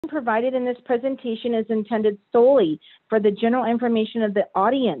provided in this presentation is intended solely for the general information of the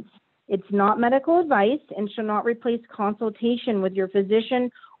audience. It's not medical advice and should not replace consultation with your physician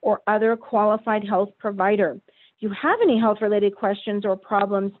or other qualified health provider. If you have any health-related questions or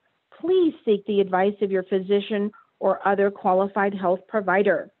problems, please seek the advice of your physician or other qualified health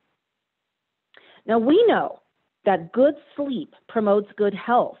provider. Now, we know that good sleep promotes good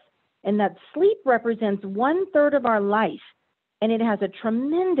health, and that sleep represents 1/3 of our life, and it has a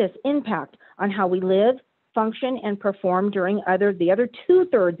tremendous impact on how we live, function, and perform during the other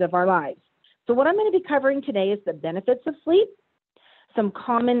 2/3 of our lives. So what I'm going to be covering today is the benefits of sleep, some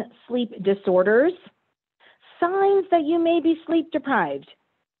common sleep disorders, signs that you may be sleep deprived,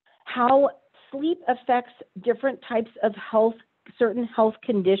 how sleep affects different types of certain health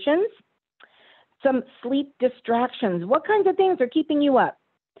conditions, some sleep distractions, what kinds of things are keeping you up,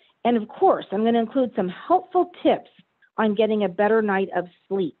 and of course, I'm going to include some helpful tips on getting a better night of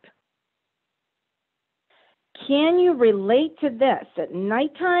sleep. Can you relate to this? At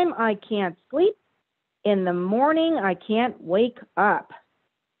nighttime, I can't sleep. In the morning, I can't wake up.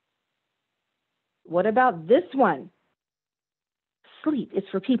 What about this one? Sleep is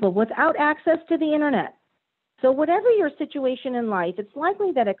for people without access to the internet. So whatever your situation in life, it's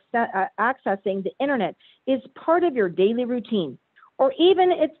likely that accessing the internet is part of your daily routine, or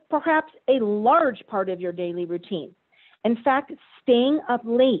even it's perhaps a large part of your daily routine. In fact, staying up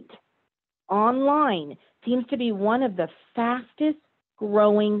late online seems to be one of the fastest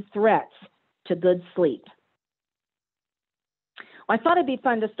growing threats to good sleep. Well, I thought it'd be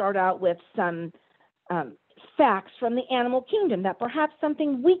fun to start out with some facts from the animal kingdom, that perhaps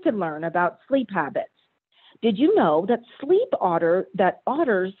something we could learn about sleep habits. Did you know that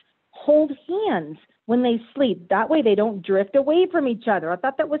otters hold hands when they sleep? That way they don't drift away from each other. I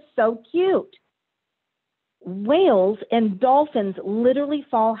thought that was so cute. Whales and dolphins literally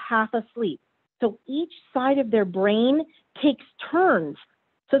fall half asleep. So each side of their brain takes turns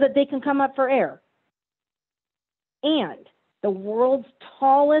so that they can come up for air. And the world's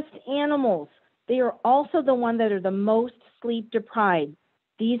tallest animals, they are also the ones that are the most sleep deprived.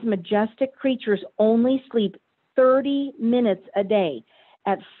 These majestic creatures only sleep 30 minutes a day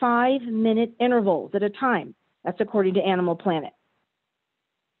at 5-minute intervals at a time. That's according to Animal Planet.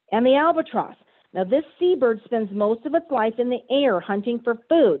 And the albatross. Now, this seabird spends most of its life in the air hunting for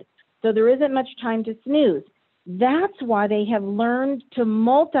food, so there isn't much time to snooze. That's why they have learned to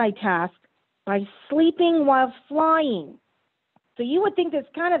multitask by sleeping while flying. So you would think that's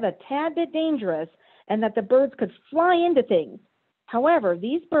kind of a tad bit dangerous and that the birds could fly into things. However,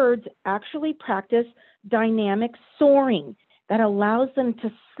 these birds actually practice dynamic soaring that allows them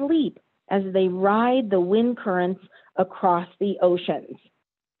to sleep as they ride the wind currents across the oceans.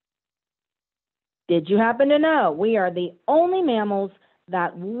 Did you happen to know we are the only mammals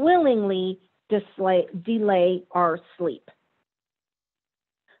that willingly delay our sleep?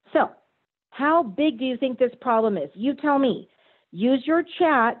 So, how big do you think this problem is? You tell me. Use your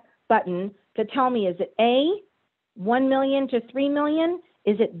chat button to tell me, is it A, 1 million to 3 million?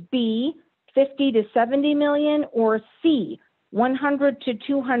 Is it B, 50 to 70 million? Or C, 100 to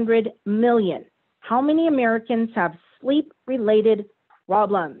 200 million? How many Americans have sleep-related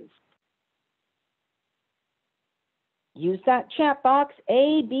problems? Use that chat box,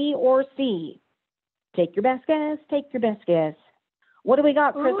 A, B, or C. Take your best guess. Take your best guess. What do we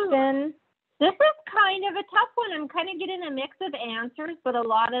got, Kristen? This is kind of a tough one. I'm kind of getting a mix of answers, but a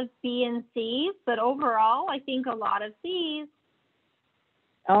lot of B and C's. But overall, I think a lot of C's.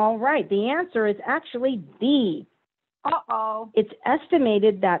 All right. The answer is actually B. Uh-oh. It's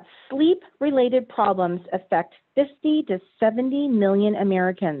estimated that sleep-related problems affect 50 to 70 million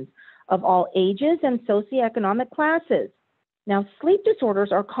Americans of all ages and socioeconomic classes. Now, sleep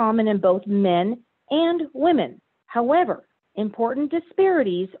disorders are common in both men and women. However, important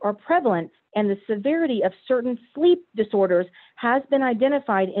disparities are prevalent, and the severity of certain sleep disorders has been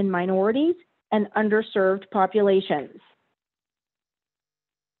identified in minorities and underserved populations.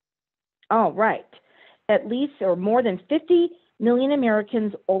 All right. At least or more than 50 million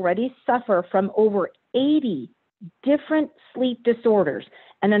Americans already suffer from over 80 different sleep disorders,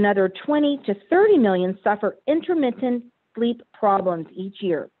 and another 20 to 30 million suffer intermittent sleep problems each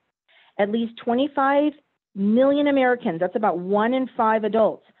year. At least 25 million Americans, that's about 1 in 5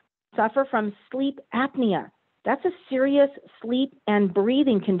 adults, suffer from sleep apnea. That's a serious sleep and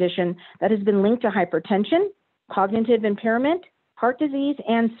breathing condition that has been linked to hypertension, cognitive impairment, heart disease,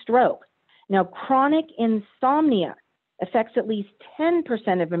 and stroke. Now, chronic insomnia affects at least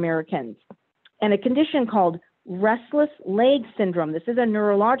 10% of Americans, and a condition called restless leg syndrome, this is a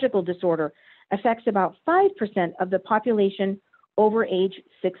neurological disorder, affects about 5% of the population over age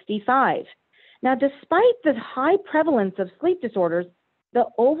 65. Now, despite the high prevalence of sleep disorders, the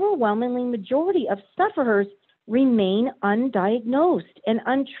overwhelming majority of sufferers remain undiagnosed and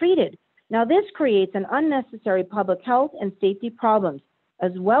untreated. Now, this creates an unnecessary public health and safety problems,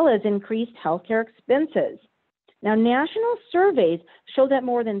 as well as increased healthcare expenses. Now, national surveys show that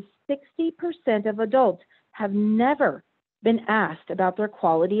more than 60% of adults have never been asked about their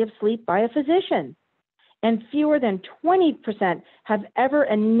quality of sleep by a physician, and fewer than 20% have ever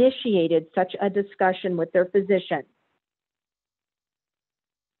initiated such a discussion with their physician.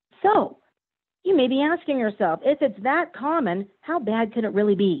 So, you may be asking yourself, if it's that common, how bad could it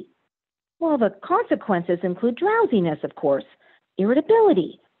really be? Well, the consequences include drowsiness, of course,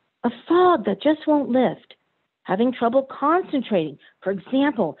 irritability, a fog that just won't lift, having trouble concentrating. For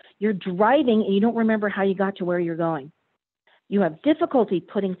example, you're driving and you don't remember how you got to where you're going. You have difficulty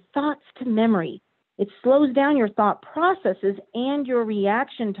putting thoughts to memory. It slows down your thought processes and your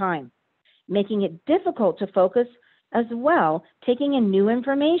reaction time, making it difficult to focus as well, taking in new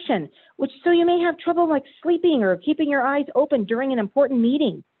information, so you may have trouble like sleeping or keeping your eyes open during an important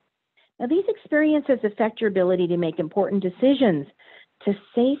meeting. Now, these experiences affect your ability to make important decisions, to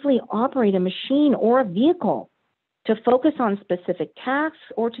safely operate a machine or a vehicle, to focus on specific tasks,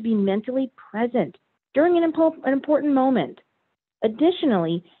 or to be mentally present during an important moment.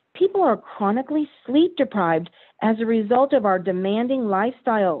 Additionally, people are chronically sleep deprived as a result of our demanding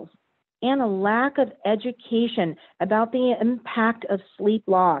lifestyles and a lack of education about the impact of sleep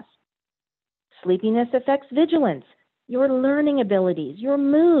loss. Sleepiness affects vigilance, your learning abilities, your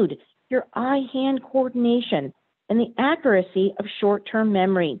mood, your eye-hand coordination, and the accuracy of short-term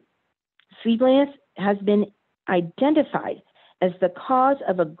memory. Sleepiness has been identified as the cause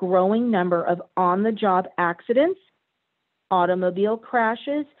of a growing number of on-the-job accidents, automobile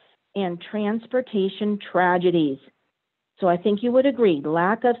crashes, and transportation tragedies. So I think you would agree,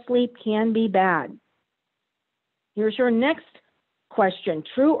 lack of sleep can be bad. Here's your next question,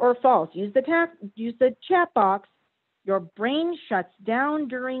 true or false? Use the chat box. Your brain shuts down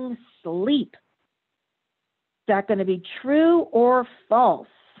during sleep. Is that going to be true or false?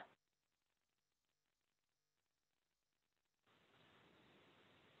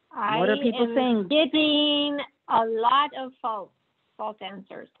 What are people saying? Getting a lot of false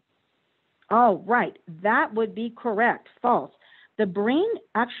answers. Oh, right. That would be correct. False. The brain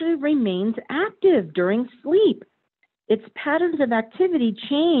actually remains active during sleep. Its patterns of activity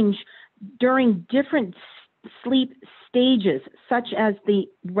change during different sleep stages, such as the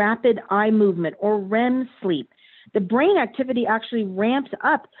rapid eye movement or REM sleep. The brain activity actually ramps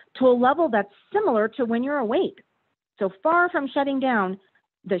up to a level that's similar to when you're awake. So far from shutting down,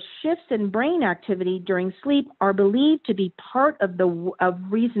 the shifts in brain activity during sleep are believed to be part of the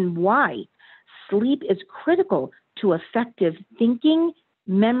reason why sleep is critical to effective thinking,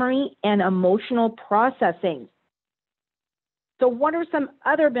 memory, and emotional processing. So what are some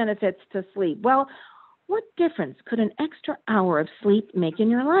other benefits to sleep? Well, what difference could an extra hour of sleep make in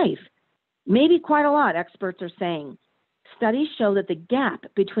your life? Maybe quite a lot, experts are saying. Studies show that the gap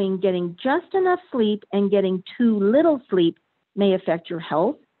between getting just enough sleep and getting too little sleep may affect your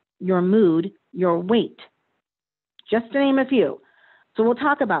health, your mood, your weight. Just to name a few. So we'll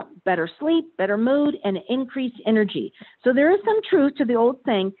talk about better sleep, better mood, and increased energy. So there is some truth to the old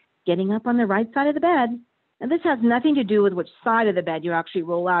saying, getting up on the right side of the bed. And this has nothing to do with which side of the bed you actually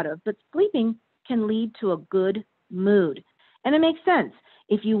roll out of, but sleeping can lead to a good mood. And it makes sense.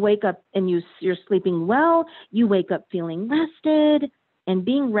 If you wake up and you're sleeping well, you wake up feeling rested, and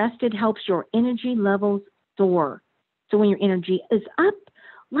being rested helps your energy levels soar. So when your energy is up,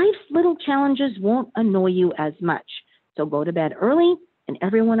 life's little challenges won't annoy you as much. So go to bed early, and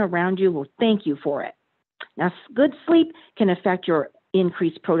everyone around you will thank you for it. Now, good sleep can affect your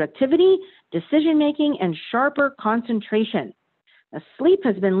increased productivity, decision-making, and sharper concentration. Now, sleep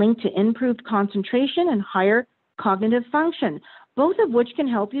has been linked to improved concentration and higher cognitive function, both of which can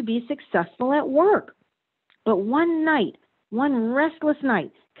help you be successful at work. But one restless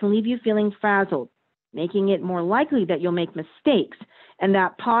night, can leave you feeling frazzled, making it more likely that you'll make mistakes. And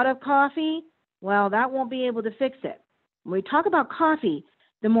that pot of coffee, well, that won't be able to fix it. When we talk about coffee,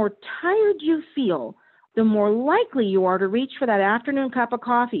 the more tired you feel, the more likely you are to reach for that afternoon cup of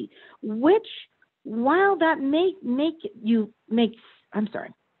coffee, which, while that may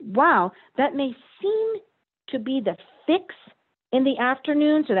seem to be the fix in the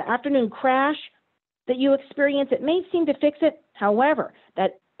afternoon, so the afternoon crash that you experience, it may seem to fix it. However,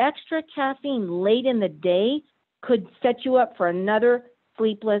 that extra caffeine late in the day could set you up for another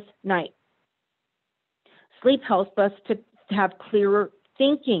sleepless night. Sleep helps us to have clearer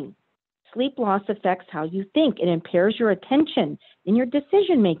thinking. Sleep loss affects how you think. It impairs your attention and your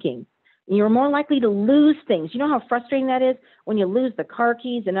decision making. You're more likely to lose things. You know how frustrating that is when you lose the car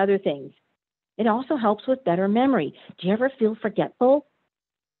keys and other things. It also helps with better memory. Do you ever feel forgetful?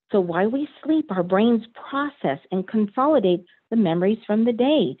 So while we sleep, our brains process and consolidate the memories from the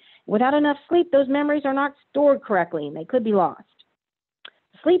day. Without enough sleep, those memories are not stored correctly and they could be lost.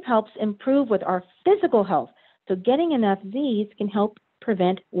 Sleep helps improve with our physical health. So getting enough Z's can help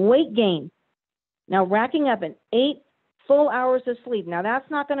prevent weight gain. Now, racking up an 8 full hours of sleep, now that's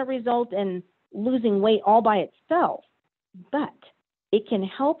not going to result in losing weight all by itself, but it can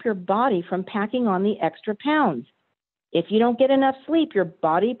help your body from packing on the extra pounds. If you don't get enough sleep, your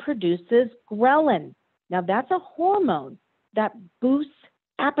body produces ghrelin. Now, that's a hormone that boosts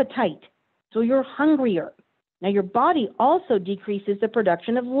appetite, so you're hungrier. Now, your body also decreases the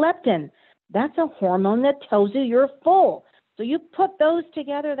production of leptin. That's a hormone that tells you you're full. So you put those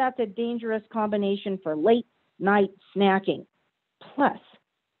together, that's a dangerous combination for late night snacking. Plus,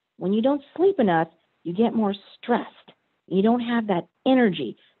 when you don't sleep enough, you get more stressed. You don't have that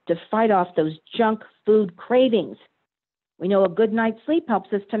energy to fight off those junk food cravings. We know a good night's sleep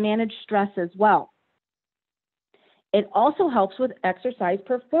helps us to manage stress as well. It also helps with exercise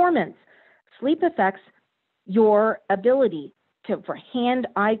performance. Sleep affects your ability for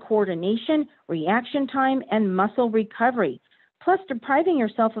hand-eye coordination, reaction time, and muscle recovery. Plus, depriving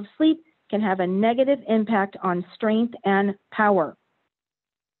yourself of sleep can have a negative impact on strength and power.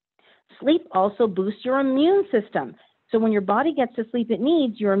 Sleep also boosts your immune system. So when your body gets the sleep it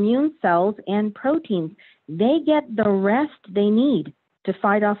needs, your immune cells and proteins, they get the rest they need to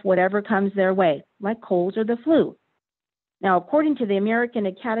fight off whatever comes their way, like colds or the flu. Now, according to the American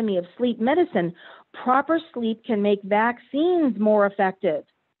Academy of Sleep Medicine, proper sleep can make vaccines more effective.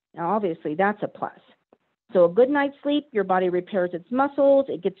 Now, obviously, that's a plus. So a good night's sleep, your body repairs its muscles,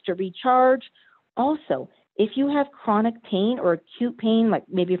 it gets to recharge. Also, if you have chronic pain or acute pain, like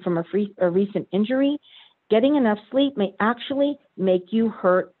maybe from a recent injury, getting enough sleep may actually make you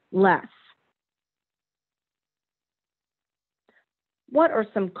hurt less. What are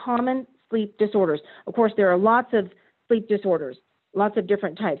some common sleep disorders? Of course, there are lots of sleep disorders, lots of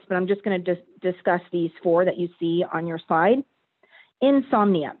different types, but I'm just going to discuss these 4 that you see on your slide.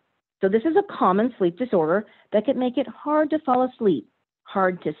 Insomnia. So this is a common sleep disorder that can make it hard to fall asleep,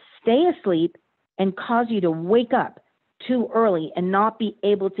 hard to stay asleep, and cause you to wake up too early and not be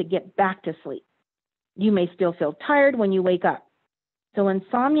able to get back to sleep. You may still feel tired when you wake up. So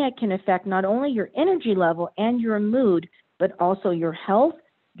insomnia can affect not only your energy level and your mood, but also your health,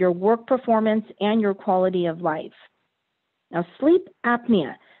 your work performance, and your quality of life. Now, sleep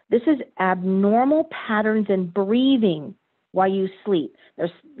apnea. This is abnormal patterns in breathing while you sleep.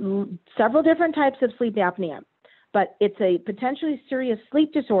 There's several different types of sleep apnea, but it's a potentially serious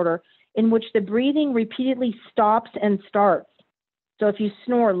sleep disorder in which the breathing repeatedly stops and starts. So if you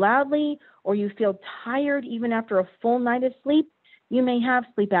snore loudly or you feel tired even after a full night of sleep, you may have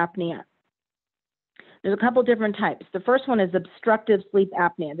sleep apnea. There's a couple different types. The first one is obstructive sleep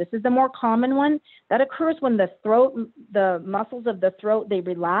apnea. This is the more common one. That occurs when the muscles of the throat, they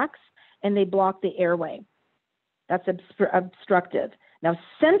relax and they block the airway. That's obstructive. Now,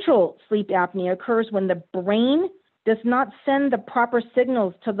 central sleep apnea occurs when the brain does not send the proper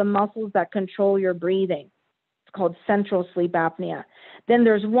signals to the muscles that control your breathing. It's called central sleep apnea. Then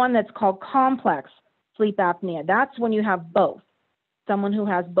there's one that's called complex sleep apnea. That's when you have both. Someone who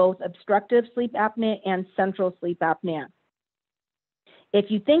has both obstructive sleep apnea and central sleep apnea. If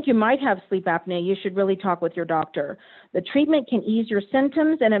you think you might have sleep apnea, you should really talk with your doctor. The treatment can ease your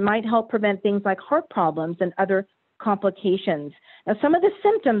symptoms and it might help prevent things like heart problems and other complications. Now, some of the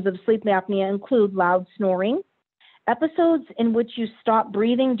symptoms of sleep apnea include loud snoring, episodes in which you stop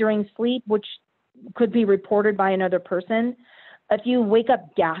breathing during sleep, which could be reported by another person. If you wake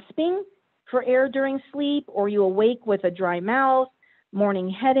up gasping for air during sleep, or you awake with a dry mouth, morning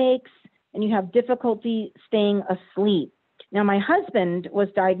headaches, and you have difficulty staying asleep. Now, my husband was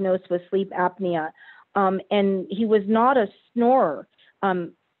diagnosed with sleep apnea, and he was not a snorer.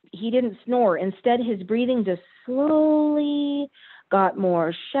 He didn't snore. Instead, his breathing just slowly got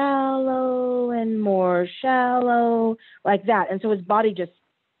more shallow and more shallow, like that. And so his body just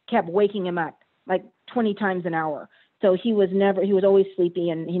kept waking him up like 20 times an hour. So he was always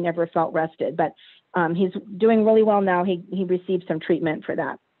sleepy and he never felt rested. But he's doing really well now. He received some treatment for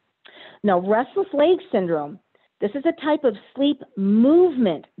that. Now, restless leg syndrome. This is a type of sleep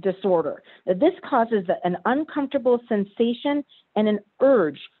movement disorder. Now, this causes an uncomfortable sensation and an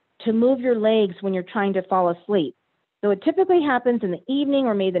urge to move your legs when you're trying to fall asleep. So it typically happens in the evening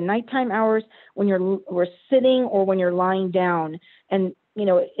or maybe the nighttime hours when we're sitting or when you're lying down. And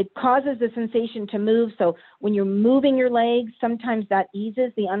it causes the sensation to move. So when you're moving your legs, sometimes that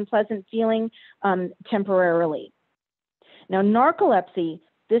eases the unpleasant feeling temporarily. Now, narcolepsy,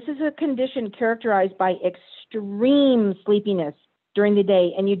 this is a condition characterized by extreme sleepiness during the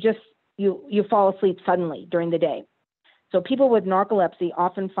day, and you fall asleep suddenly during the day. So people with narcolepsy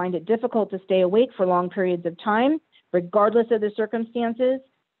often find it difficult to stay awake for long periods of time, regardless of the circumstances.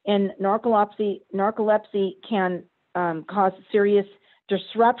 And narcolepsy can cause serious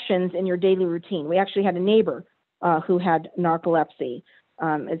disruptions in your daily routine. We actually had a neighbor who had narcolepsy.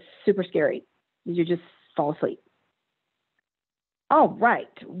 It's super scary. You just fall asleep. Oh, right.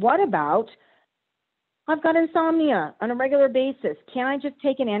 What about, I've got insomnia on a regular basis. Can I just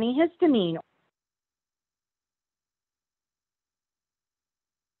take an antihistamine?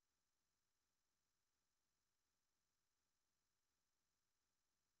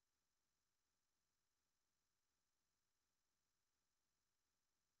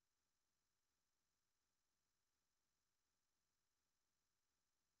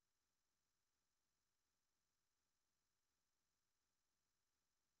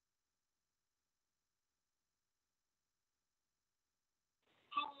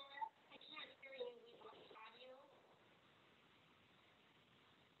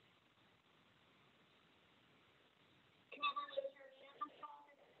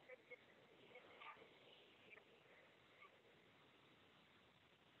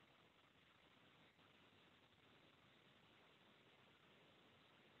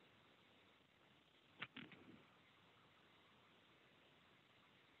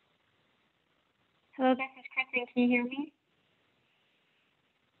 Hello, this is Kristen. Can you hear me?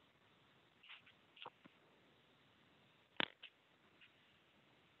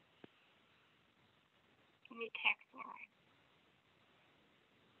 Let me text Laura.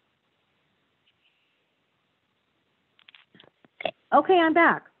 Okay, I'm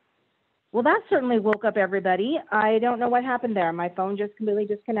back. Well, that certainly woke up everybody. I don't know what happened there. My phone just completely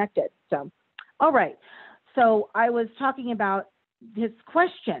disconnected. So, all right. So I was talking about this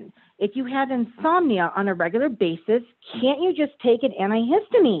question. If you have insomnia on a regular basis, can't you just take an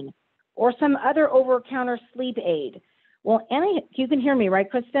antihistamine or some other over-the-counter sleep aid? Well, you can hear me, right,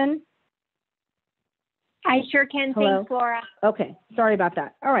 Kristen? I sure can. Hello? Thanks, Laura. Okay, sorry about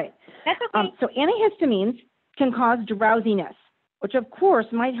that. All right. That's okay. So antihistamines can cause drowsiness, which of course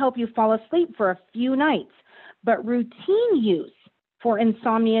might help you fall asleep for a few nights, but routine use for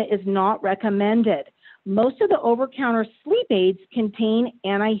insomnia is not recommended. Most of the over-counter sleep aids contain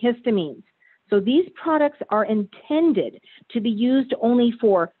antihistamines. So these products are intended to be used only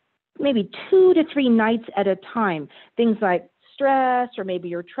for maybe 2 to 3 nights at a time. Things like stress, or maybe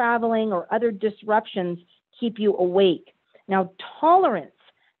you're traveling, or other disruptions keep you awake. Now, tolerance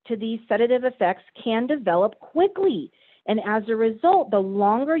to these sedative effects can develop quickly. And as a result, the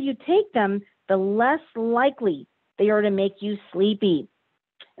longer you take them, the less likely they are to make you sleepy.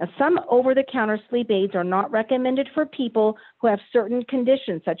 Now, some over-the-counter sleep aids are not recommended for people who have certain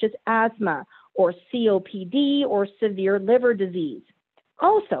conditions such as asthma or COPD or severe liver disease.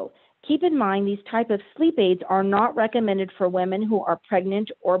 Also, keep in mind these type of sleep aids are not recommended for women who are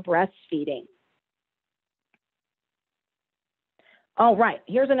pregnant or breastfeeding. All right,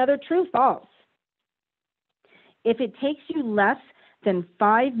 here's another true/false. If it takes you less than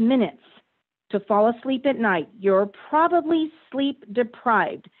 5 minutes to fall asleep at night, you're probably sleep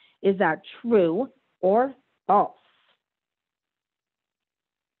deprived. Is that true or false?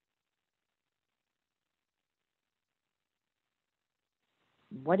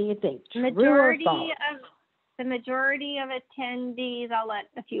 What do you think? True or false? The majority of attendees, I'll let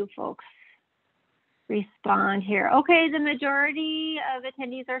a few folks respond here. Okay, the majority of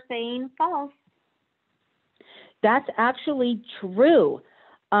attendees are saying false. That's actually true.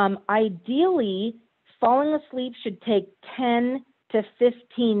 Ideally, falling asleep should take 10 to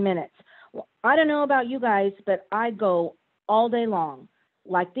 15 minutes. Well, I don't know about you guys, but I go all day long,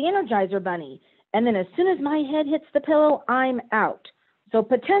 like the Energizer Bunny. And then as soon as my head hits the pillow, I'm out. So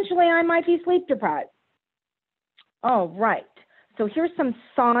potentially I might be sleep deprived. All right. So here's some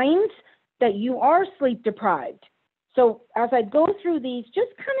signs that you are sleep deprived. So as I go through these,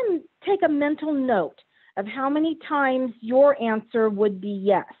 just kind of take a mental note of how many times your answer would be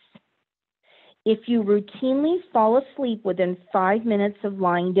yes. If you routinely fall asleep within 5 minutes of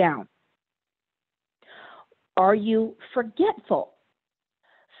lying down. Are you forgetful?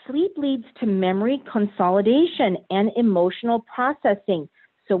 Sleep leads to memory consolidation and emotional processing.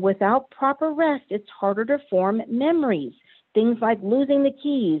 So without proper rest, it's harder to form memories. Things like losing the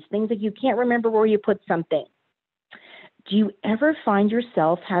keys, things like you can't remember where you put something. Do you ever find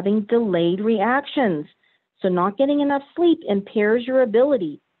yourself having delayed reactions? So not getting enough sleep impairs your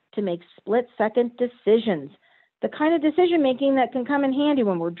ability to make split-second decisions, the kind of decision-making that can come in handy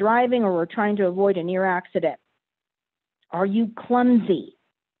when we're driving or we're trying to avoid a near accident. Are you clumsy?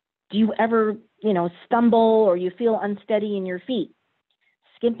 Do you ever, stumble or you feel unsteady in your feet?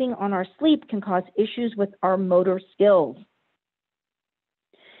 Skimping on our sleep can cause issues with our motor skills.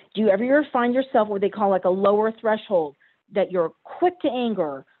 Do you ever find yourself what they call like a lower threshold, that you're quick to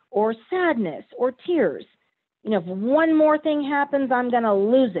anger or sadness or tears? If one more thing happens, I'm going to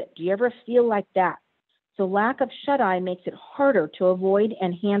lose it. Do you ever feel like that? So lack of shut-eye makes it harder to avoid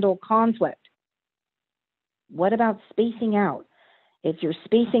and handle conflict. What about spacing out? If you're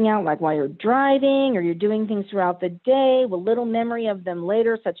spacing out like while you're driving or you're doing things throughout the day with little memory of them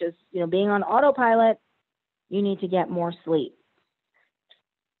later, such as being on autopilot, you need to get more sleep.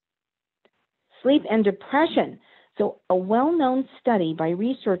 Sleep and depression. So a well-known study by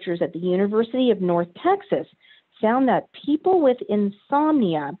researchers at the University of North Texas found that people with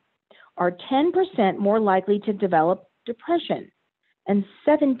insomnia are 10% more likely to develop depression and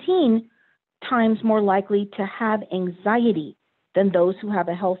 17 times more likely to have anxiety than those who have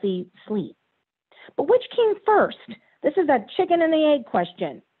a healthy sleep. But which came first? This is that chicken and the egg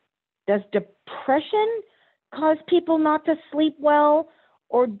question. Does depression cause people not to sleep well,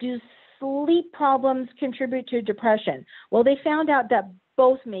 or do sleep problems contribute to depression? Well, they found out that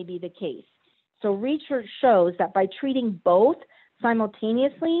both may be the case. So research shows that by treating both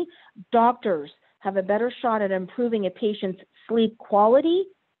simultaneously, doctors have a better shot at improving a patient's sleep quality,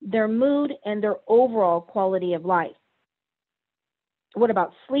 their mood, and their overall quality of life. What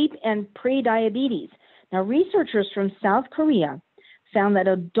about sleep and prediabetes? Now, researchers from South Korea found that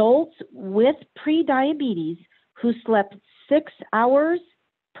adults with prediabetes who slept 6 hours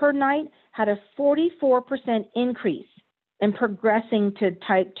per night had a 44% increase in progressing to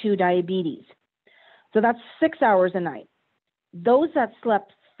type 2 diabetes. So that's 6 hours a night. Those that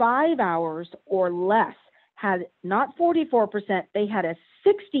slept 5 hours or less had not 44%, they had a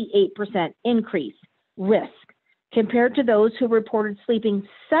 68% increase risk compared to those who reported sleeping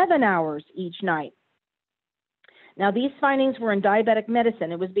 7 hours each night. Now, these findings were in diabetic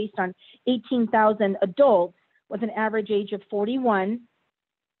medicine. It was based on 18,000 adults with an average age of 41.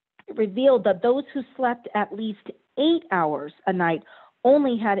 It revealed that those who slept at least 8 hours a night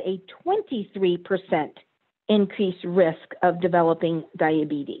only had a 23% increased risk of developing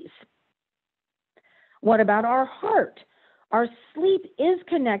diabetes. What about our heart? Our sleep is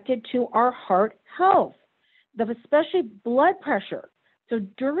connected to our heart health, especially blood pressure. So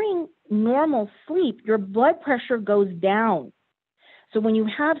during normal sleep, your blood pressure goes down. So when you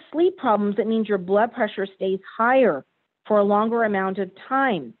have sleep problems, it means your blood pressure stays higher for a longer amount of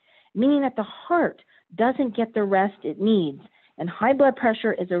time, meaning that the heart doesn't get the rest it needs. And high blood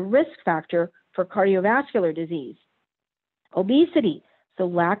pressure is a risk factor for cardiovascular disease. Obesity. So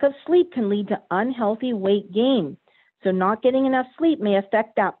lack of sleep can lead to unhealthy weight gain. So not getting enough sleep may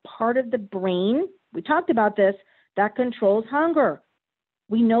affect that part of the brain, we talked about this, that controls hunger.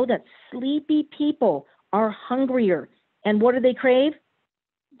 We know that sleepy people are hungrier. And what do they crave?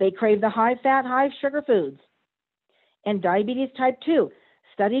 They crave the high-fat, high-sugar foods. And diabetes type 2.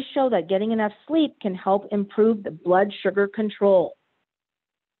 Studies show that getting enough sleep can help improve the blood sugar control.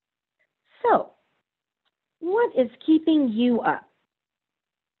 So, what is keeping you up?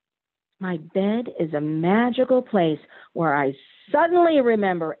 My bed is a magical place where I suddenly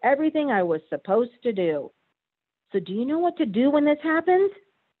remember everything I was supposed to do. So do you know what to do when this happens?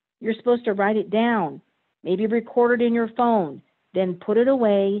 You're supposed to write it down, maybe record it in your phone, then put it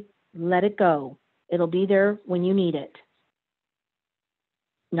away, let it go. It'll be there when you need it.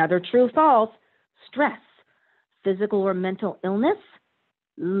 Another true false, stress, physical or mental illness,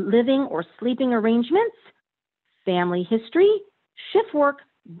 living or sleeping arrangements, family history, shift work,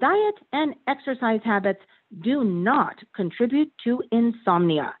 diet, and exercise habits do not contribute to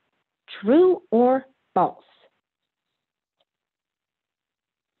insomnia. True or false?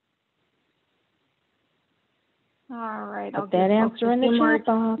 All right. Put that answer in the chat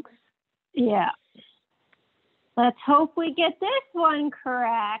box. Yeah. Let's hope we get this one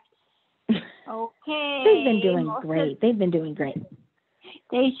correct. Okay. They've been doing great. They've been doing great.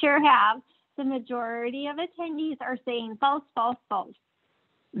 They sure have. The majority of attendees are saying false, false, false.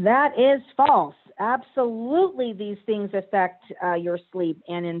 That is false. Absolutely, these things affect your sleep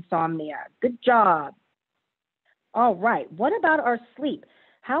and insomnia. Good job. All right. What about our sleep?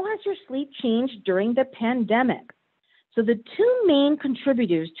 How has your sleep changed during the pandemic? So the two main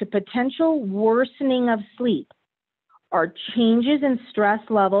contributors to potential worsening of sleep are changes in stress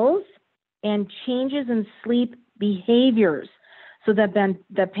levels and changes in sleep behaviors. So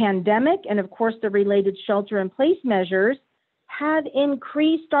the pandemic and, of course, the related shelter-in-place measures have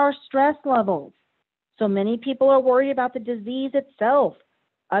increased our stress levels. So many people are worried about the disease itself,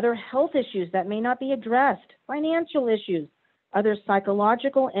 other health issues that may not be addressed, financial issues, other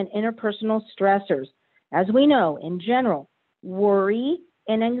psychological and interpersonal stressors. As we know, in general, worry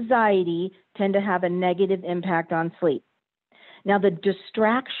and anxiety tend to have a negative impact on sleep. Now, the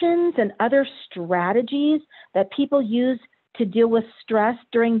distractions and other strategies that people use to deal with stress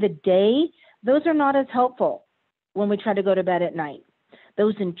during the day, those are not as helpful when we try to go to bed at night.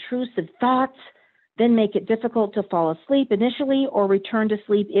 Those intrusive thoughts then make it difficult to fall asleep initially or return to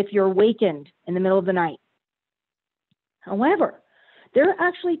sleep if you're awakened in the middle of the night. However, there are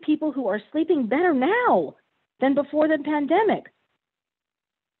actually people who are sleeping better now than before the pandemic.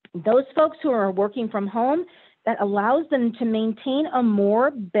 Those folks who are working from home, that allows them to maintain a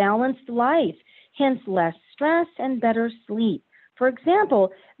more balanced life, hence less stress and better sleep. For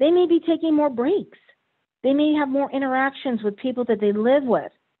example, they may be taking more breaks. They may have more interactions with people that they live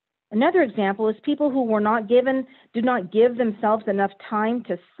with. Another example is people who do not give themselves enough time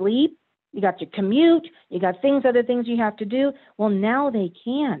to sleep. You got your commute, you got other things you have to do. Well, now they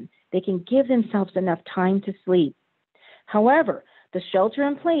can. They can give themselves enough time to sleep. However, the shelter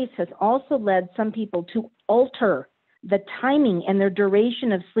in place has also led some people to alter the timing and their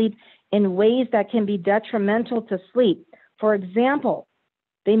duration of sleep in ways that can be detrimental to sleep. For example,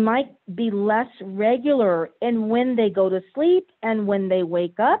 they might be less regular in when they go to sleep and when they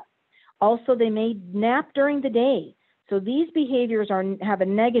wake up. Also, they may nap during the day. So these behaviors have a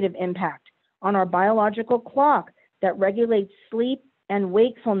negative impact on our biological clock that regulates sleep and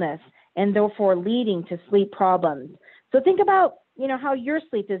wakefulness, and therefore leading to sleep problems. So think about, how your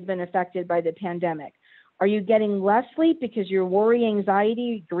sleep has been affected by the pandemic. Are you getting less sleep because you're worry,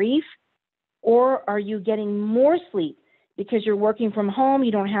 anxiety, grief? Or are you getting more sleep because you're working from home,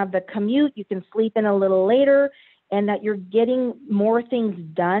 you don't have the commute, you can sleep in a little later, and that you're getting more things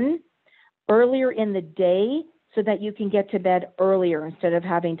done earlier in the day so that you can get to bed earlier instead of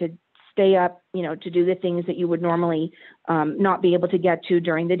having to stay up, to do the things that you would normally not be able to get to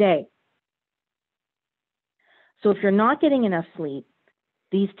during the day. So if you're not getting enough sleep,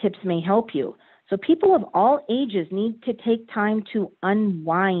 these tips may help you. So people of all ages need to take time to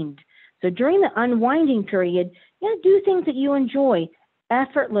unwind. So during the unwinding period, do things that you enjoy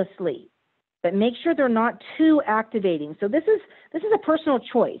effortlessly, but make sure they're not too activating. So this is a personal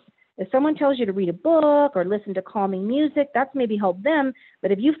choice. If someone tells you to read a book or listen to calming music, that's maybe help them.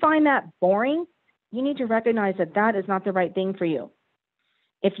 But if you find that boring, you need to recognize that that is not the right thing for you.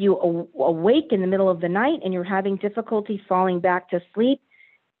 If you awake in the middle of the night and you're having difficulty falling back to sleep,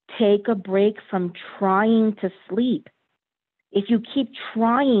 take a break from trying to sleep. If you keep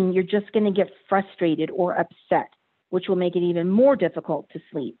trying, you're just going to get frustrated or upset, which will make it even more difficult to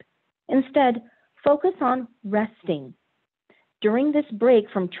sleep. Instead, focus on resting. During this break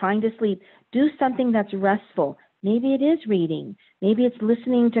from trying to sleep, do something that's restful. Maybe it is reading. Maybe it's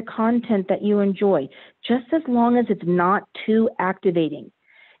listening to content that you enjoy, just as long as it's not too activating.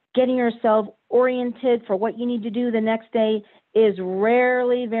 Getting yourself oriented for what you need to do the next day is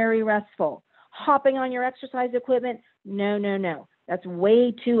rarely very restful. Hopping on your exercise equipment, no. That's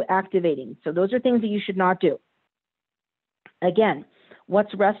way too activating. So those are things that you should not do. Again,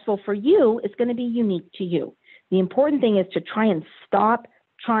 what's restful for you is going to be unique to you. The important thing is to try and stop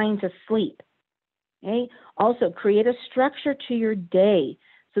trying to sleep. Okay? Also, create a structure to your day.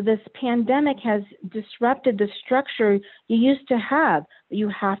 So this pandemic has disrupted the structure you used to have. You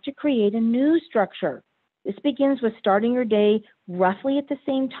have to create a new structure. This begins with starting your day roughly at the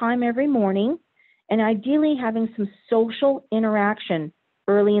same time every morning, and ideally having some social interaction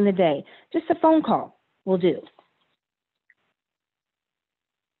early in the day. Just a phone call will do.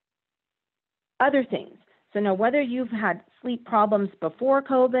 Other things. So now whether you've had sleep problems before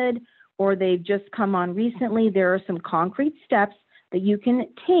COVID or they've just come on recently, there are some concrete steps that you can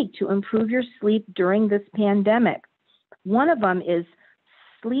take to improve your sleep during this pandemic. One of them is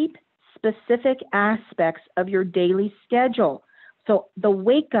sleep-specific aspects of your daily schedule. So the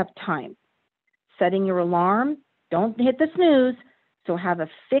wake-up time, setting your alarm, don't hit the snooze, so have a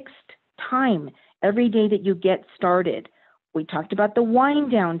fixed time every day that you get started. We talked about the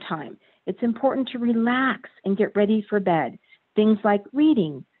wind-down time. It's important to relax and get ready for bed. Things like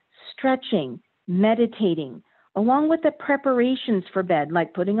reading, stretching, meditating, along with the preparations for bed,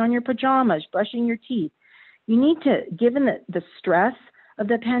 like putting on your pajamas, brushing your teeth. You need to, given the stress of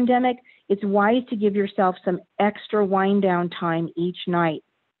the pandemic, it's wise to give yourself some extra wind down time each night.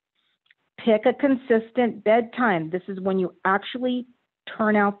 Pick a consistent bedtime. This is when you actually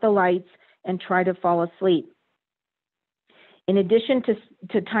turn out the lights and try to fall asleep. In addition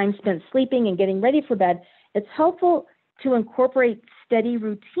to time spent sleeping and getting ready for bed, it's helpful to incorporate steady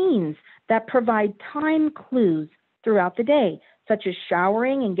routines that provide time clues throughout the day, such as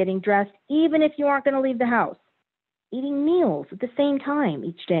showering and getting dressed, even if you aren't going to leave the house, eating meals at the same time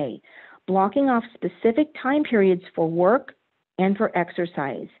each day, blocking off specific time periods for work and for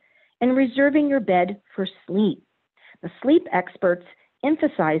exercise, and reserving your bed for sleep. The sleep experts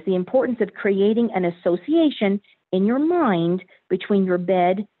emphasize the importance of creating an association in your mind between your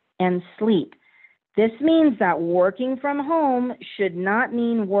bed and sleep. This means that working from home should not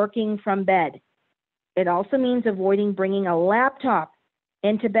mean working from bed. It also means avoiding bringing a laptop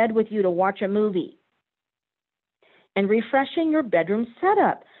into bed with you to watch a movie. And refreshing your bedroom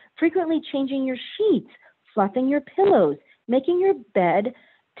setup, frequently changing your sheets, fluffing your pillows, making your bed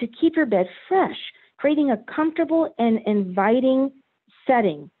to keep your bed fresh, creating a comfortable and inviting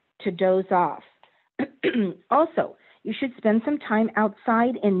setting to doze off. Also, you should spend some time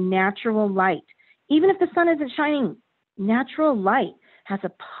outside in natural light. Even if the sun isn't shining, natural light has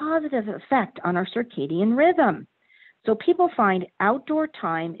a positive effect on our circadian rhythm. So people find outdoor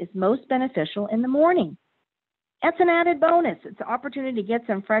time is most beneficial in the morning. That's an added bonus. It's an opportunity to get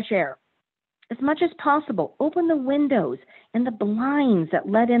some fresh air. As much as possible, open the windows and the blinds that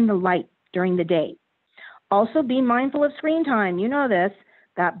let in the light during the day. Also, be mindful of screen time. You know this.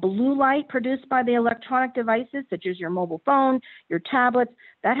 That blue light produced by the electronic devices, such as your mobile phone, your tablets,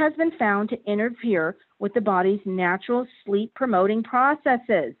 that has been found to interfere with the body's natural sleep-promoting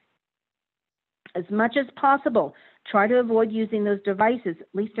processes. As much as possible, try to avoid using those devices at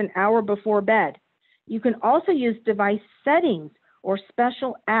least an hour before bed. You can also use device settings or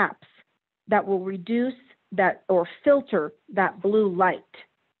special apps that will reduce that or filter that blue light.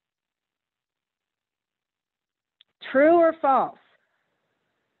 True or false?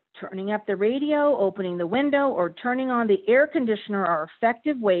 Turning up the radio, opening the window, or turning on the air conditioner are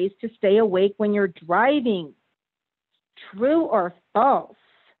effective ways to stay awake when you're driving. True or false?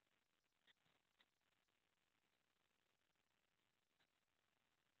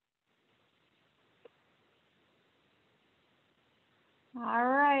 All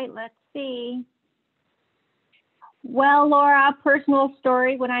right, let's see. Well, Laura, personal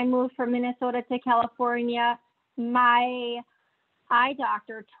story. When I moved from Minnesota to California, my eye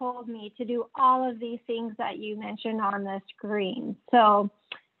doctor told me to do all of these things that you mentioned on the screen. So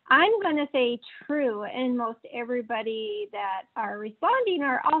I'm going to say true, and most everybody that are responding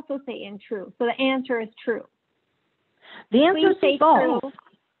are also saying true. So the answer is true. The answer is false. True.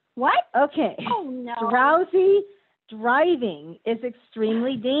 What? Okay. Oh, no. Drowsy driving is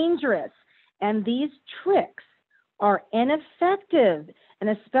extremely dangerous, and these tricks are ineffective and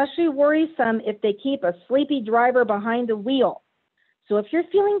especially worrisome if they keep a sleepy driver behind the wheel. So if you're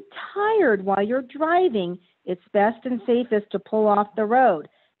feeling tired while you're driving, it's best and safest to pull off the road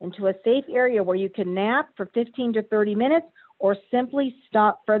into a safe area where you can nap for 15 to 30 minutes or simply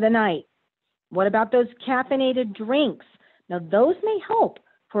stop for the night. What about those caffeinated drinks? Now, those may help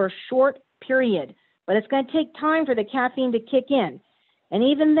for a short period, but it's going to take time for the caffeine to kick in. And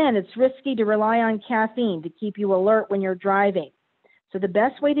even then, it's risky to rely on caffeine to keep you alert when you're driving. So the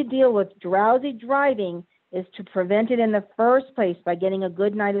best way to deal with drowsy driving is to prevent it in the first place by getting a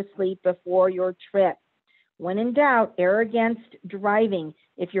good night of sleep before your trip. When in doubt, err against driving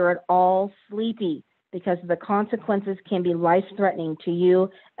if you're at all sleepy, because the consequences can be life-threatening to you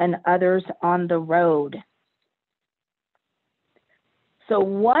and others on the road. So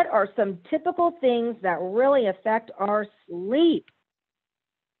what are some typical things that really affect our sleep?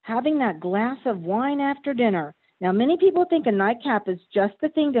 Having that glass of wine after dinner. Now, many people think a nightcap is just the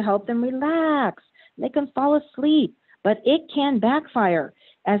thing to help them relax, make them fall asleep, but it can backfire.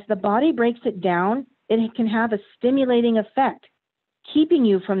 As the body breaks it down, it can have a stimulating effect, keeping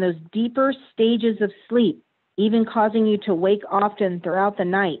you from those deeper stages of sleep, even causing you to wake often throughout the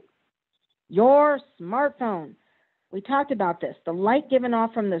night. Your smartphone. We talked about this. The light given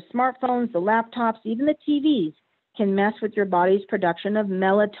off from the smartphones, the laptops, even the TVs can mess with your body's production of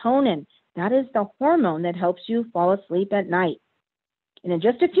melatonin. That is the hormone that helps you fall asleep at night. And in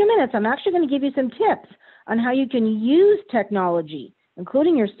just a few minutes, I'm actually going to give you some tips on how you can use technology,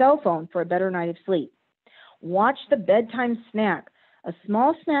 including your cell phone, for a better night of sleep. Watch the bedtime snack. A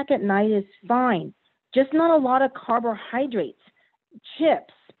small snack at night is fine, just not a lot of carbohydrates,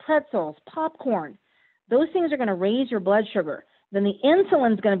 chips, pretzels, popcorn. Those things are going to raise your blood sugar. Then the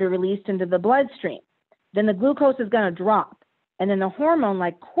insulin is going to be released into the bloodstream. Then the glucose is going to drop. And then the hormone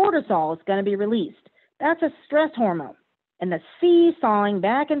like cortisol is going to be released. That's a stress hormone. And the seesawing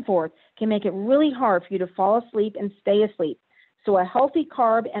back and forth can make it really hard for you to fall asleep and stay asleep. So a healthy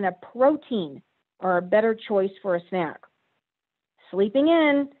carb and a protein are a better choice for a snack. Sleeping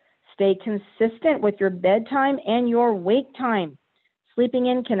in. Stay consistent with your bedtime and your wake time. Sleeping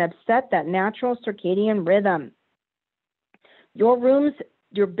in can upset that natural circadian rhythm. Your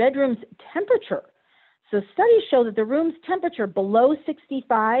bedroom's temperature. So studies show that the room's temperature below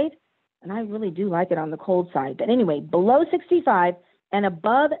 65, and I really do like it on the cold side, but anyway, below 65 and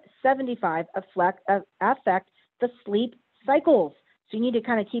above 75 affect the sleep cycles. So you need to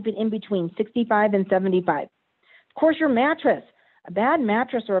kind of keep it in between 65 and 75. Of course, your mattress. A bad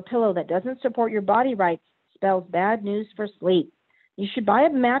mattress or a pillow that doesn't support your body right spells bad news for sleep. You should buy a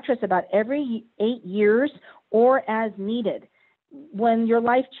mattress about every 8 years or as needed. When your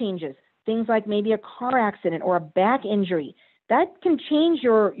life changes, things like maybe a car accident or a back injury, that can change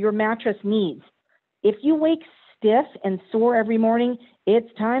your mattress needs. If you wake stiff and sore every morning,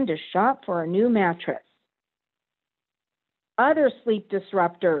 it's time to shop for a new mattress. Other sleep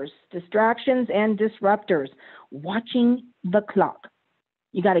disruptors, distractions and disruptors, watching the clock.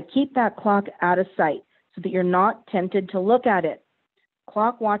 You got to keep that clock out of sight so that you're not tempted to look at it.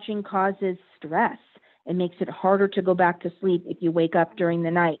 Clock watching causes stress and makes it harder to go back to sleep if you wake up during the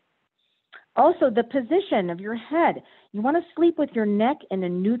night. Also, the position of your head. You want to sleep with your neck in a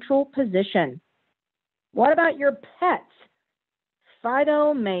neutral position. What about your pets?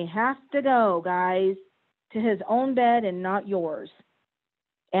 Fido may have to go, guys, to his own bed and not yours.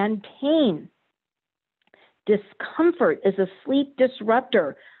 And pain. Discomfort is a sleep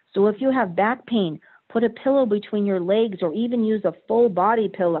disruptor. So if you have back pain, put a pillow between your legs or even use a full body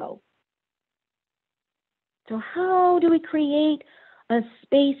pillow. So how do we create a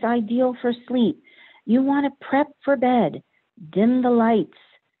space ideal for sleep? You want to prep for bed, dim the lights,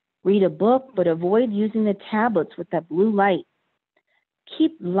 read a book, but avoid using the tablets with that blue light.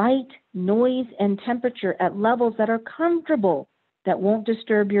 Keep light, noise, and temperature at levels that are comfortable, that won't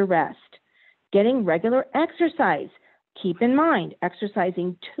disturb your rest. Getting regular exercise. Keep in mind,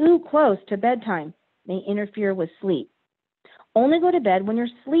 exercising too close to bedtime may interfere with sleep. Only go to bed when you're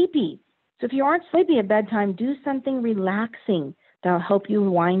sleepy. So if you aren't sleepy at bedtime, do something relaxing that'll help you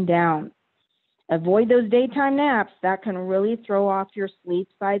wind down. Avoid those daytime naps. That can really throw off your sleep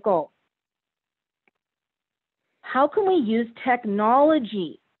cycle. How can we use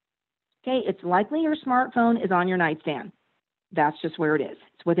technology? Okay, it's likely your smartphone is on your nightstand. That's just where it is.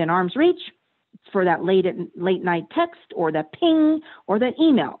 It's within arm's reach. It's for that late night text or that ping or that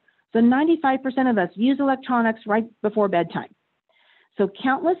email. So 95% of us use electronics right before bedtime. So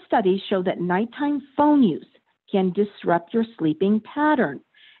countless studies show that nighttime phone use can disrupt your sleeping pattern.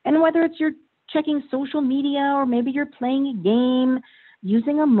 And whether it's you're checking social media or maybe you're playing a game,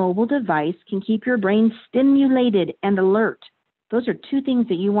 using a mobile device can keep your brain stimulated and alert. Those are two things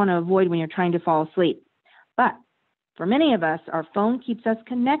that you want to avoid when you're trying to fall asleep. But for many of us, our phone keeps us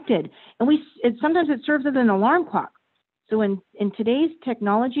connected, and sometimes it serves as an alarm clock. So in today's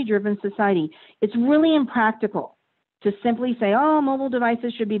technology-driven society, it's really impractical to simply say, oh, mobile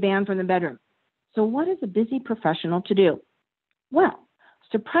devices should be banned from the bedroom. So what is a busy professional to do? Well,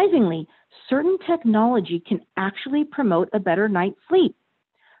 surprisingly, certain technology can actually promote a better night's sleep.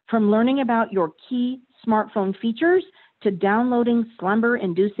 From learning about your key smartphone features to downloading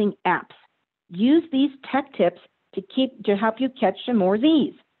slumber-inducing apps. Use these tech tips to help you catch some more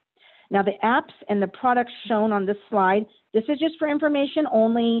Z's. Now, the apps and the products shown on this slide, this is just for information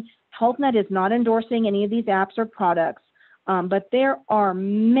only. HealthNet is not endorsing any of these apps or products, but there are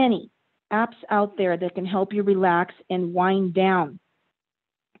many apps out there that can help you relax and wind down.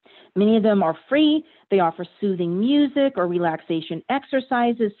 Many of them are free. They offer soothing music or relaxation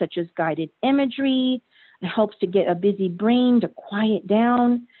exercises such as guided imagery. It helps to get a busy brain to quiet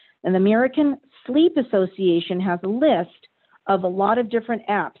down. And the American Sleep Association has a list of a lot of different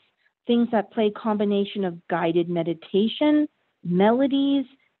apps, things that play a combination of guided meditation, melodies,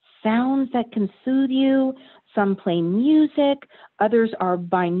 sounds that can soothe you. Some play music. Others are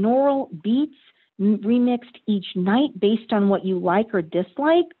binaural beats remixed each night based on what you like or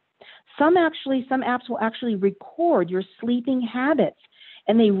dislike. Some apps will actually record your sleeping habits,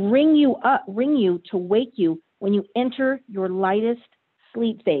 and they ring you to wake you when you enter your lightest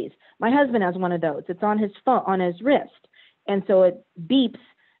sleep phase. My husband has one of those. It's on his phone, on his wrist, and so it beeps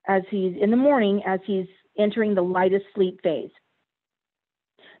as he's in the morning as he's entering the lightest sleep phase.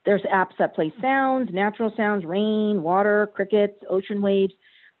 There's apps that play sounds, natural sounds, rain, water, crickets, ocean waves,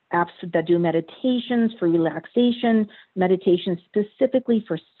 apps that do meditations for relaxation, meditation specifically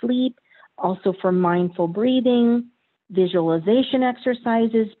for sleep, also for mindful breathing, visualization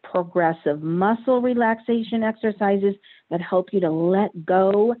exercises, progressive muscle relaxation exercises that help you to let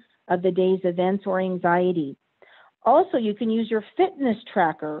go of the day's events or anxiety. Also, you can use your fitness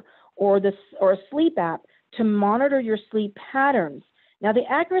tracker or a sleep app to monitor your sleep patterns. Now, the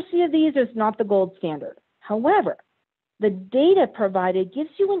accuracy of these is not the gold standard. However, the data provided gives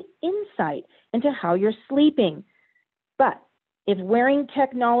you an insight into how you're sleeping. But if wearing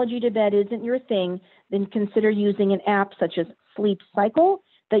technology to bed isn't your thing, then consider using an app such as Sleep Cycle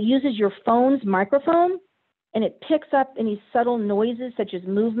that uses your phone's microphone, and it picks up any subtle noises such as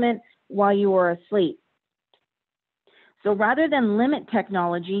movement while you are asleep. So rather than limit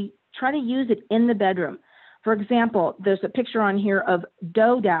technology, try to use it in the bedroom. For example, there's a picture on here of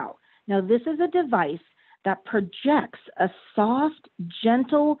Dodo. Now, this is a device that projects a soft,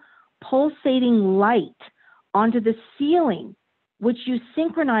 gentle, pulsating light onto the ceiling, which you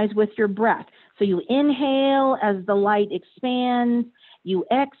synchronize with your breath. So you inhale as the light expands, you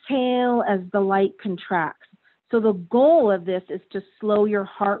exhale as the light contracts. So the goal of this is to slow your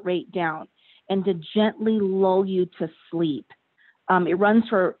heart rate down and to gently lull you to sleep. It runs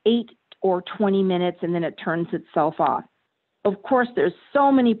for 8 or 20 minutes and then it turns itself off. Of course, there's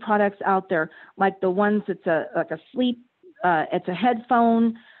so many products out there, like the ones it's it's a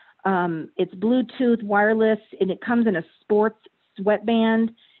headphone, it's Bluetooth, wireless, and it comes in a sports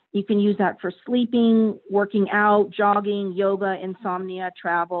sweatband. You can use that for sleeping, working out, jogging, yoga, insomnia,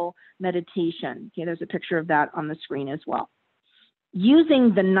 travel, meditation. Okay, there's a picture of that on the screen as well.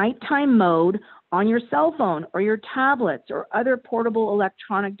 Using the nighttime mode on your cell phone or your tablets or other portable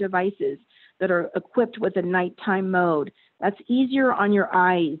electronic devices that are equipped with a nighttime mode. That's easier on your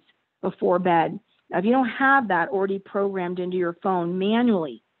eyes before bed. Now, if you don't have that already programmed into your phone,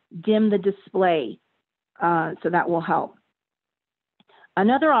 manually dim the display, so that will help.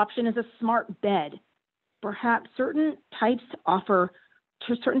 Another option is a smart bed. Perhaps certain types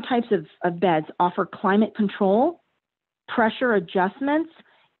of beds offer climate control, pressure adjustments,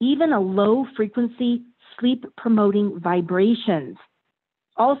 even a low frequency sleep promoting vibrations.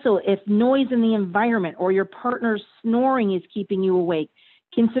 Also, if noise in the environment or your partner's snoring is keeping you awake,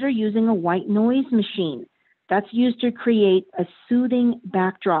 consider using a white noise machine. That's used to create a soothing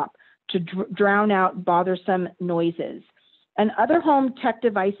backdrop to drown out bothersome noises. And other home tech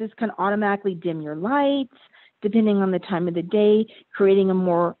devices can automatically dim your lights, depending on the time of the day, creating a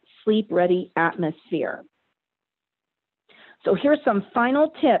more sleep-ready atmosphere. So here's some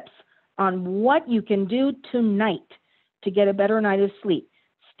final tips on what you can do tonight to get a better night of sleep.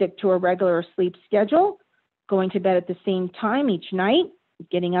 Stick to a regular sleep schedule, going to bed at the same time each night,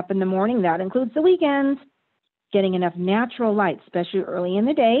 getting up in the morning, that includes the weekends, getting enough natural light, especially early in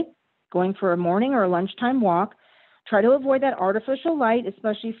the day, going for a morning or a lunchtime walk. Try to avoid that artificial light,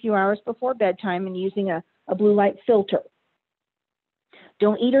 especially a few hours before bedtime, and using a blue light filter.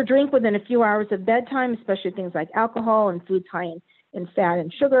 Don't eat or drink within a few hours of bedtime, especially things like alcohol and foods high in fat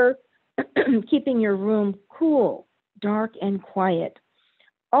and sugar. Keeping your room cool, dark, and quiet.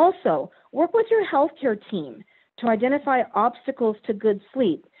 Also, work with your healthcare team to identify obstacles to good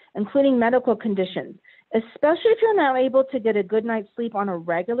sleep, including medical conditions, especially if you're not able to get a good night's sleep on a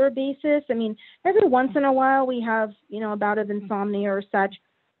regular basis. I mean, every once in a while we have, a bout of insomnia or such,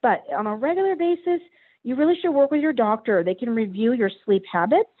 but on a regular basis, you really should work with your doctor. They can review your sleep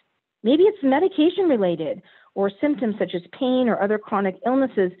habits. Maybe it's medication related or symptoms such as pain or other chronic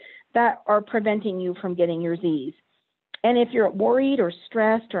illnesses that are preventing you from getting your Z's. And if you're worried or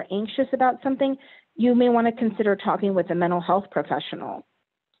stressed or anxious about something, you may want to consider talking with a mental health professional.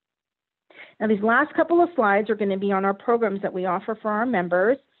 Now, these last couple of slides are going to be on our programs that we offer for our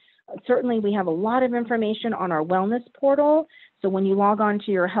members. Certainly, we have a lot of information on our wellness portal. So when you log on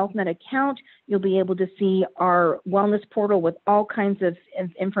to your HealthNet account, you'll be able to see our wellness portal with all kinds of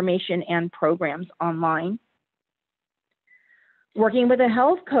information and programs online. Working with a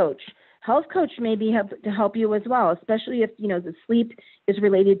health coach. Health coach may be to help you as well, especially if the sleep is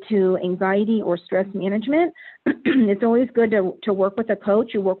related to anxiety or stress management. It's always good to work with a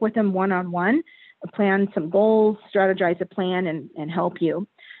coach. You work with them one-on-one, plan some goals, strategize a plan, and help you.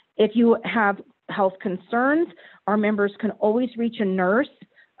 If you have health concerns, our members can always reach a nurse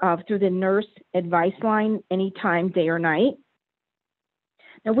through the nurse advice line anytime, day or night.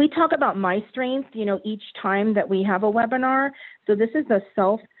 Now, we talk about My Strength, each time that we have a webinar. So this is a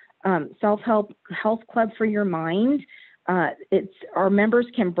self-help health club for your mind. Our members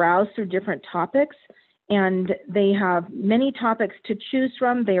can browse through different topics, and they have many topics to choose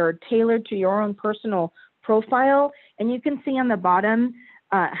from. They are tailored to your own personal profile, and you can see on the bottom,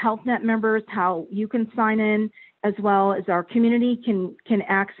 HealthNet members, how you can sign in, as well as our community can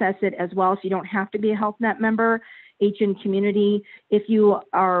access it as well, so you don't have to be a HealthNet member. HN Community, if you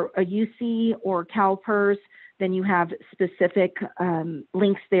are a UC or CalPERS, then you have specific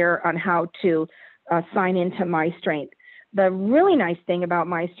links there on how to sign into My Strength. The really nice thing about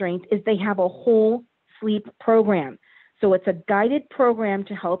My Strength is they have a whole sleep program. So it's a guided program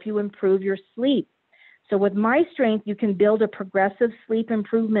to help you improve your sleep. So with My Strength, you can build a progressive sleep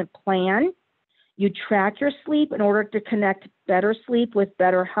improvement plan. You track your sleep in order to connect better sleep with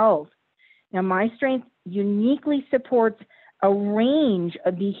better health. Now, My Strength uniquely supports a range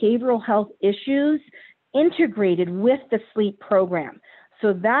of behavioral health issues integrated with the sleep program.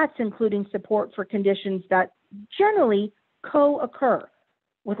 So that's including support for conditions that generally co-occur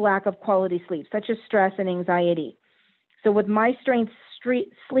with lack of quality sleep, such as stress and anxiety. So with My Strength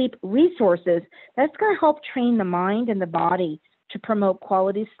sleep resources, that's going to help train the mind and the body to promote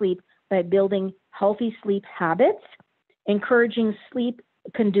quality sleep by building healthy sleep habits, encouraging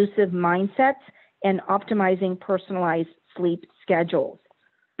sleep-conducive mindsets, and optimizing personalized sleep schedules.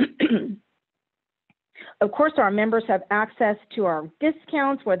 Of course, our members have access to our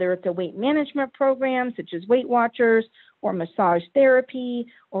discounts, whether it's a weight management program, such as Weight Watchers, or massage therapy,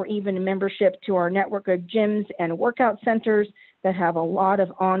 or even a membership to our network of gyms and workout centers that have a lot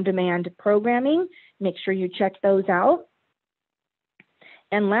of on-demand programming. Make sure you check those out.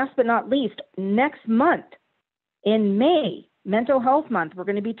 And last but not least, next month, in May, Mental Health Month, we're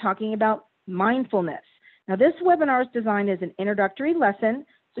going to be talking about mindfulness. Now, this webinar is designed as an introductory lesson,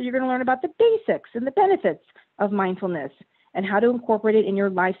 so you're going to learn about the basics and the benefits of mindfulness and how to incorporate it in your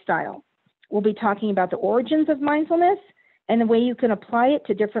lifestyle. We'll be talking about the origins of mindfulness and the way you can apply it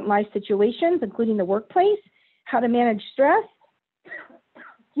to different life situations, including the workplace, how to manage stress,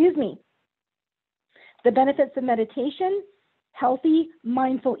 the benefits of meditation, healthy,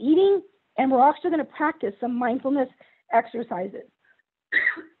 mindful eating, and we're also going to practice some mindfulness exercises.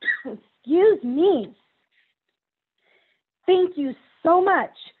 Excuse me. Thank you so much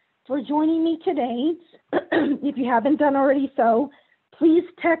for joining me today. If you haven't done already so, please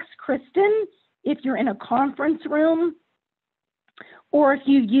text Kristen if you're in a conference room, or if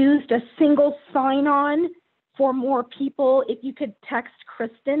you used a single sign-on for more people. If you could text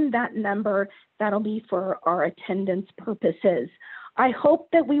Kristen that number, that'll be for our attendance purposes. I hope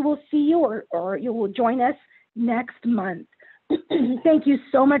that we will see you or you will join us next month. Thank you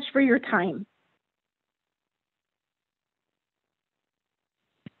so much for your time.